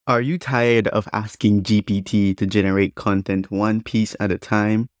Are you tired of asking GPT to generate content one piece at a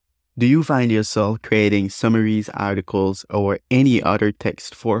time? Do you find yourself creating summaries, articles, or any other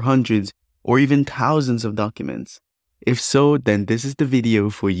text for hundreds or even thousands of documents? If so, then this is the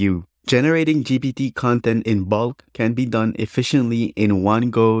video for you. Generating GPT content in bulk can be done efficiently in one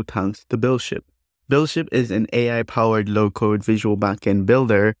go thanks to BuildShip. BuildShip is an AI-powered low-code visual backend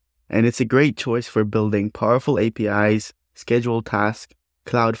builder, and it's a great choice for building powerful APIs, scheduled tasks,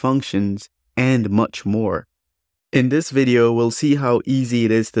 cloud functions, and much more. In this video, we'll see how easy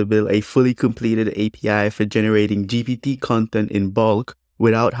it is to build a fully completed API for generating GPT content in bulk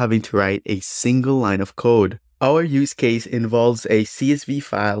without having to write a single line of code. Our use case involves a CSV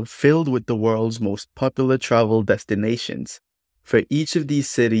file filled with the world's most popular travel destinations. For each of these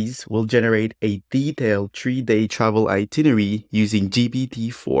cities, we'll generate a detailed 3-day travel itinerary using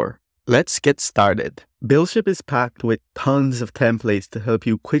GPT-4. Let's get started. BuildShip is packed with tons of templates to help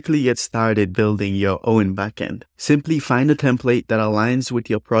you quickly get started building your own backend. Simply find a template that aligns with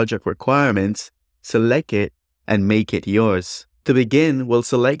your project requirements, select it, and make it yours. To begin, we'll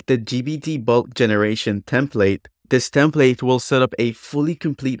select the GPT bulk generation template. This template will set up a fully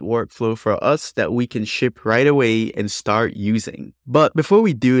complete workflow for us that we can ship right away and start using. But before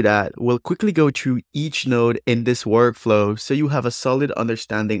we do that, we'll quickly go through each node in this workflow so you have a solid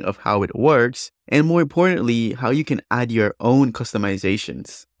understanding of how it works, and more importantly, how you can add your own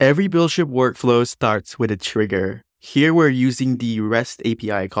customizations. Every BuildShip workflow starts with a trigger. Here we're using the REST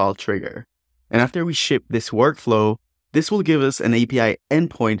API call trigger. And after we ship this workflow, this will give us an API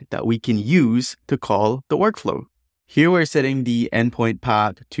endpoint that we can use to call the workflow. Here we're setting the endpoint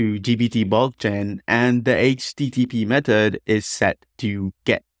path to GPT bulk gen, and the HTTP method is set to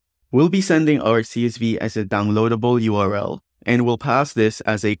GET. We'll be sending our CSV as a downloadable URL, and we'll pass this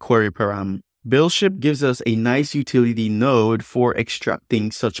as a query param. BuildShip gives us a nice utility node for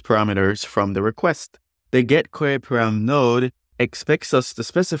extracting such parameters from the request. The GET query param node expects us to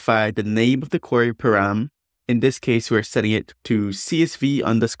specify the name of the query param. In this case, we're setting it to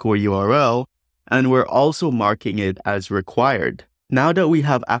CSV_URL, and we're also marking it as required. Now that we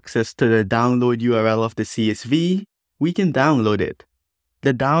have access to the download URL of the CSV, we can download it.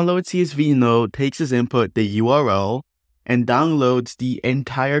 The download CSV node takes as input the URL and downloads the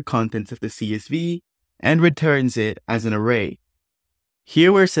entire contents of the CSV and returns it as an array.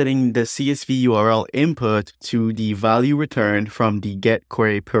 Here we're setting the CSV URL input to the value returned from the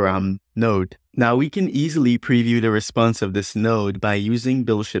getQueryParam node. Now we can easily preview the response of this node by using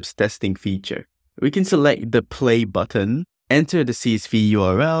BuildShip's testing feature. We can select the play button, enter the CSV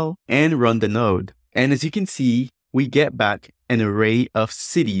URL, and run the node. And as you can see, we get back an array of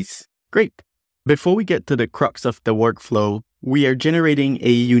cities. Great! Before we get to the crux of the workflow, we are generating a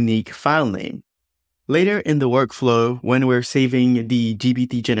unique file name. Later in the workflow, when we're saving the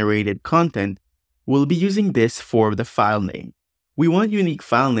GPT-generated content, we'll be using this for the file name. We want unique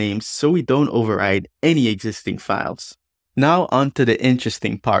file names so we don't override any existing files. Now on to the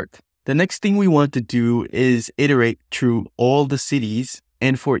interesting part. The next thing we want to do is iterate through all the cities,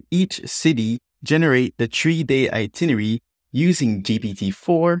 and for each city, generate the 3-day itinerary using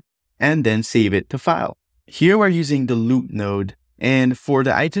GPT-4 and then save it to file. Here we're using the loop node, and for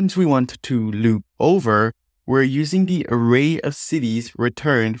the items we want to loop over, we're using the array of cities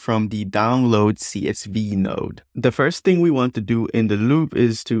returned from the download CSV node. The first thing we want to do in the loop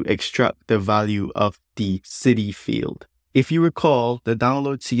is to extract the value of the city field. If you recall, the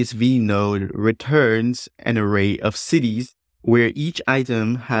download CSV node returns an array of cities where each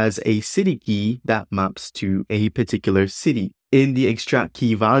item has a city key that maps to a particular city. In the extract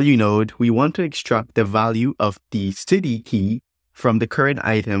key value node, we want to extract the value of the city key from the current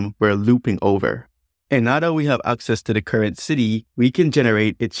item we're looping over. And now that we have access to the current city, we can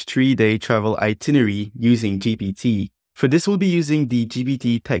generate its 3-day travel itinerary using GPT. For this, we'll be using the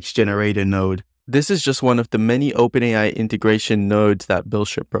GPT text generator node. This is just one of the many OpenAI integration nodes that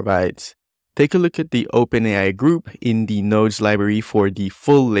BuildShip provides. Take a look at the OpenAI group in the nodes library for the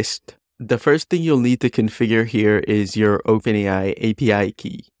full list. The first thing you'll need to configure here is your OpenAI API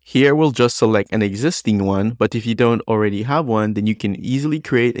key. Here we'll just select an existing one, but if you don't already have one, then you can easily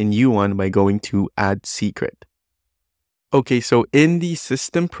create a new one by going to Add Secret. Okay, so in the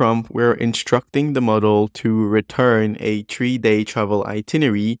system prompt, we're instructing the model to return a 3-day travel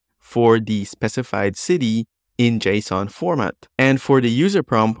itinerary for the specified city in JSON format. And for the user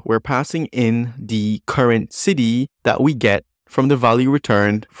prompt, we're passing in the current city that we get from the value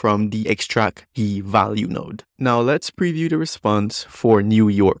returned from the extract key value node. Now let's preview the response for New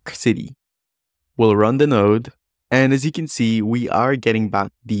York City. We'll run the node, and as you can see, we are getting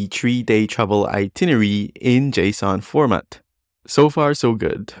back the 3-day travel itinerary in JSON format. So far, so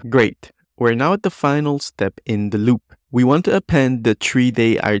good. Great. We're now at the final step in the loop. We want to append the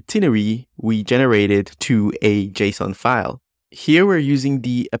 3-day itinerary we generated to a JSON file. Here we're using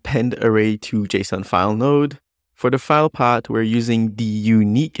the append array to JSON file node. For the file path, we're using the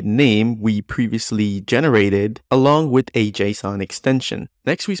unique name we previously generated along with a JSON extension.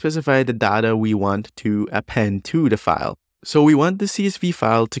 Next, we specify the data we want to append to the file. So we want the CSV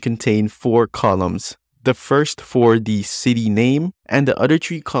file to contain 4 columns. The first for the city name and the other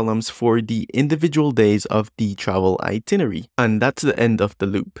 3 columns for the individual days of the travel itinerary. And that's the end of the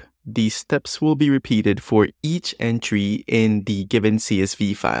loop. These steps will be repeated for each entry in the given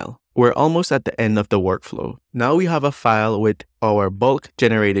CSV file. We're almost at the end of the workflow. Now we have a file with our bulk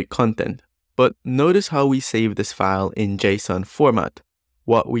generated content. But notice how we save this file in JSON format.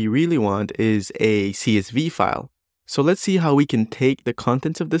 What we really want is a CSV file. So let's see how we can take the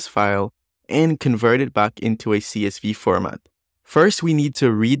contents of this file and convert it back into a CSV format. First, we need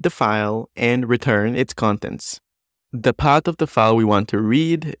to read the file and return its contents. The path of the file we want to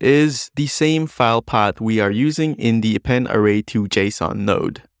read is the same file path we are using in the append array to JSON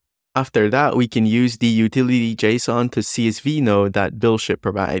node. After that, we can use the utility JSON to CSV node that BuildShip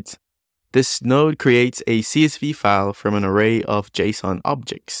provides. This node creates a CSV file from an array of JSON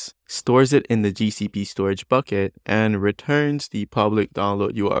objects, stores it in the GCP storage bucket, and returns the public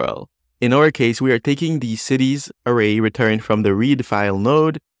download URL. In our case, we are taking the cities array returned from the read file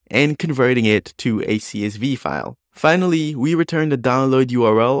node and converting it to a CSV file. Finally, we return the download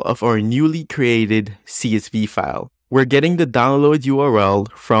URL of our newly created CSV file. We're getting the download URL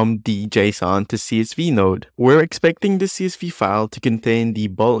from the JSON to CSV node. We're expecting the CSV file to contain the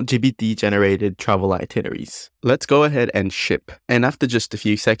bulk GPT generated travel itineraries. Let's go ahead and ship. And after just a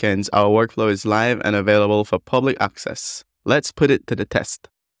few seconds, our workflow is live and available for public access. Let's put it to the test.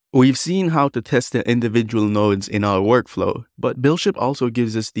 We've seen how to test the individual nodes in our workflow, but BuildShip also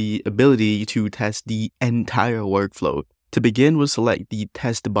gives us the ability to test the entire workflow. To begin, we'll select the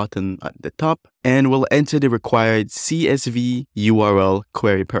test button at the top and we'll enter the required CSV URL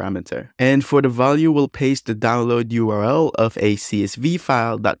query parameter. And for the value, we'll paste the download URL of a CSV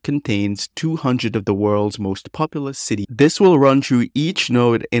file that contains 200 of the world's most populous cities. This will run through each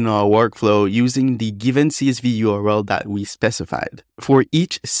node in our workflow using the given CSV URL that we specified. For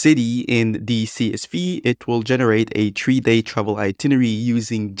each city in the CSV, it will generate a 3-day travel itinerary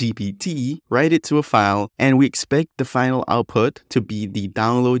using GPT, write it to a file, and we expect the final output to be the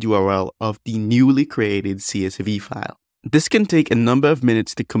download URL of the newly created CSV file. This can take a number of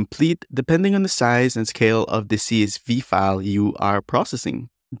minutes to complete depending on the size and scale of the CSV file you are processing.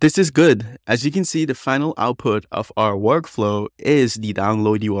 This is good. As you can see, the final output of our workflow is the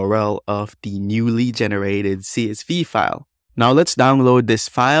download URL of the newly generated CSV file. Now let's download this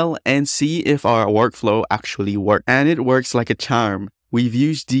file and see if our workflow actually works. And it works like a charm. We've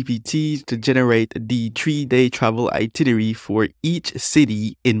used GPT to generate the 3-day travel itinerary for each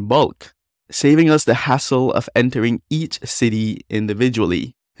city in bulk, saving us the hassle of entering each city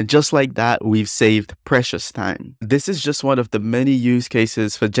individually. And just like that, we've saved precious time. This is just one of the many use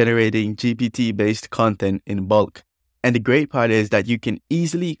cases for generating GPT-based content in bulk. And the great part is that you can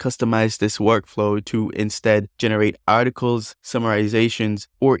easily customize this workflow to instead generate articles, summarizations,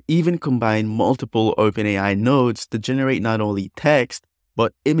 or even combine multiple OpenAI nodes to generate not only text,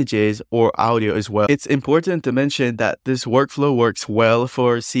 but images or audio as well. It's important to mention that this workflow works well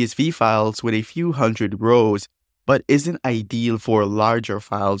for CSV files with a few hundred rows, but isn't ideal for larger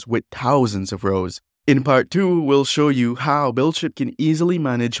files with thousands of rows. In part 2, we'll show you how BuildShip can easily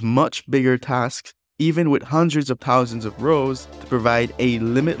manage much bigger tasks, even with hundreds of thousands of rows, to provide a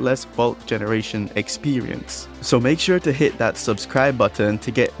limitless bulk generation experience. So make sure to hit that subscribe button to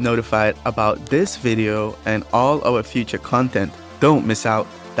get notified about this video and all our future content. Don't miss out.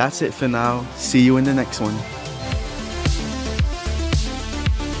 That's it for now. See you in the next one.